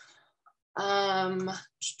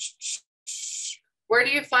 Where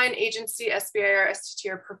do you find agency SBIR,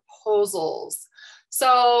 STTR proposals?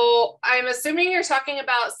 So I'm assuming you're talking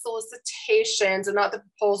about solicitations and not the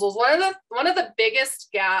proposals. One of the biggest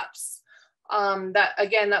gaps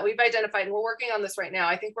that we've identified, and we're working on this right now.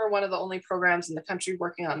 I think we're one of the only programs in the country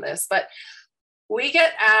working on this, but we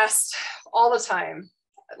get asked all the time,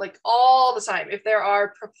 if there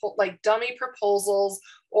are like dummy proposals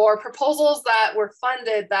or proposals that were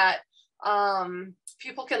funded that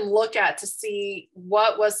people can look at to see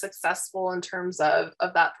what was successful in terms of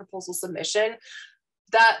that proposal submission.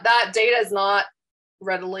 That data is not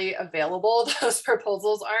readily available. Those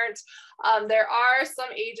proposals aren't. There are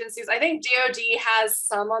some agencies, I think DoD has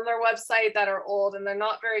some on their website that are old and they're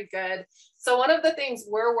not very good. So one of the things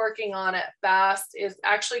we're working on at FAST is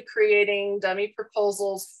actually creating dummy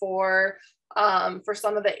proposals for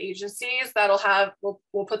some of the agencies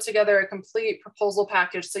we'll put together a complete proposal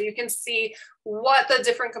package so you can see what the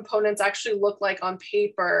different components actually look like on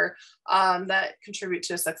paper that contribute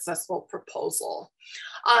to a successful proposal.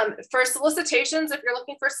 For solicitations, if you're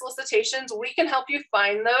looking for solicitations, we can help you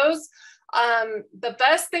find those. The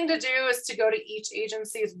best thing to do is to go to each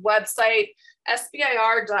agency's website.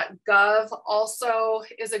 SBIR.gov also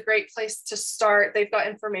is a great place to start. They've got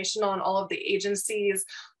information on all of the agencies.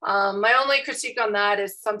 My only critique on that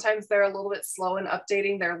is sometimes they're a little bit slow in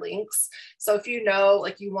updating their links. So if you know,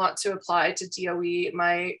 like you want to apply to DOE,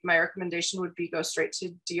 my recommendation would be go straight to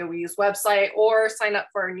DOE's website or sign up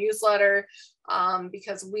for our newsletter,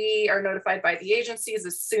 because we are notified by the agencies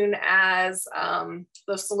as soon as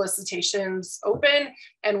those solicitations open,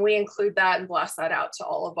 and we include that and blast that out to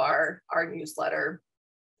all of our newsletter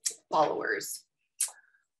followers.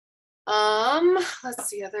 Let's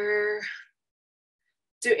see,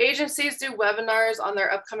 do agencies do webinars on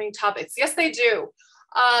their upcoming topics? Yes, they do.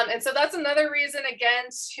 And so that's another reason, again,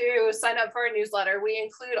 to sign up for our newsletter. We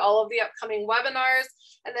include all of the upcoming webinars.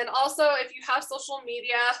 And then also, if you have social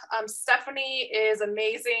media, Stephanie is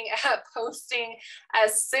amazing at posting.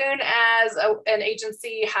 As soon as an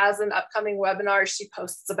agency has an upcoming webinar, she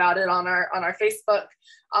posts about it on our Facebook.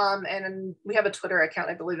 And we have a Twitter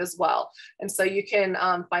account, I believe, as well. And so you can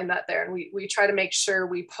find that there. And we try to make sure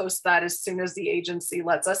we post that as soon as the agency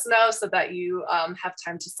lets us know so that you have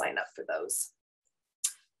time to sign up for those.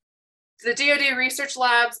 The DoD research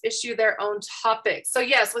labs issue their own topics. So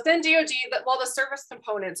yes, within DoD, the service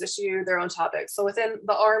components issue their own topics. So within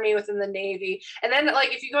the Army, within the Navy, and then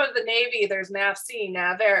like if you go to the Navy, there's NAVC,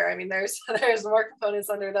 NAVAIR. I mean, there's more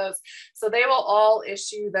components under those. So they will all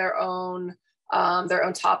issue their own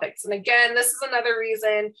topics. And again, this is another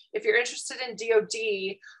reason if you're interested in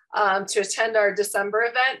DoD to attend our December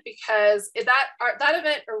event, because that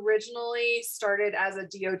event originally started as a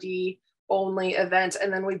DoD only event,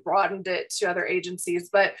 and then we broadened it to other agencies.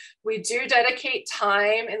 But we do dedicate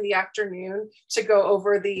time in the afternoon to go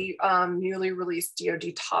over the newly released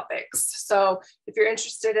DoD topics. So if you're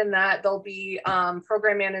interested in that, there'll be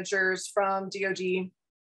program managers from DoD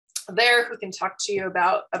there who can talk to you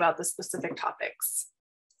about the specific topics.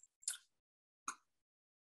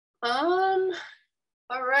 All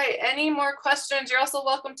right, any more questions? You're also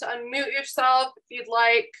welcome to unmute yourself if you'd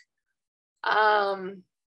like.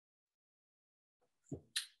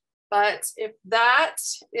 But if that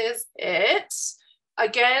is it,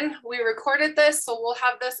 again, we recorded this, so we'll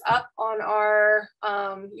have this up on our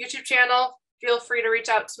YouTube channel. Feel free to reach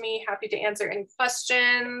out to me. Happy to answer any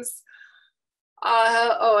questions.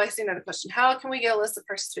 Oh, I see another question. How can we get a list of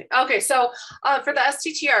participants? Okay, so for the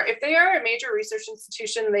STTR, if they are a major research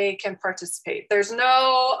institution, they can participate. There's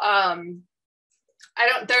no,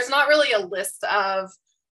 there's not really a list of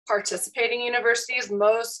participating universities.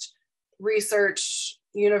 Most research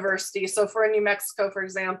universities, so for New Mexico, for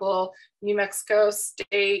example, New Mexico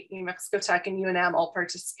State, New Mexico Tech, and UNM all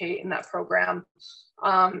participate in that program.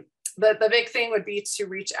 The big thing would be to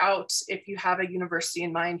reach out if you have a university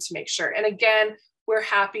in mind to make sure. And again, we're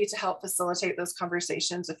happy to help facilitate those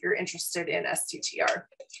conversations if you're interested in STTR.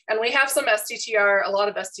 And we have some STTR, a lot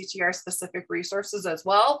of STTR specific resources as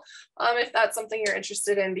well, if that's something you're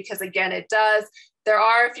interested in, because again, there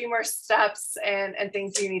are a few more steps and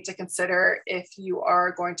things you need to consider if you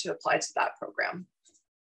are going to apply to that program.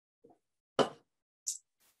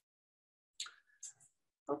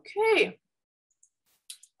 Okay.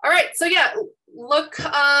 All right, so yeah, look,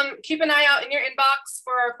 keep an eye out in your inbox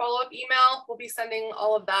for our follow-up email. We'll be sending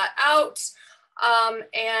all of that out.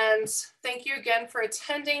 And thank you again for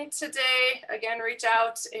attending today. Again, reach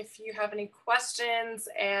out if you have any questions,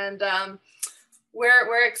 and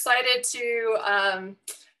we're excited to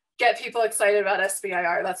get people excited about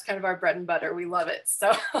SBIR. That's kind of our bread and butter. We love it.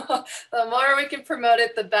 So the more we can promote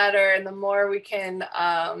it, the better, and the more we can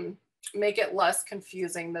make it less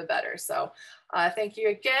confusing, the better. So thank you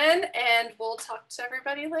again, and we'll talk to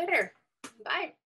everybody later. Bye.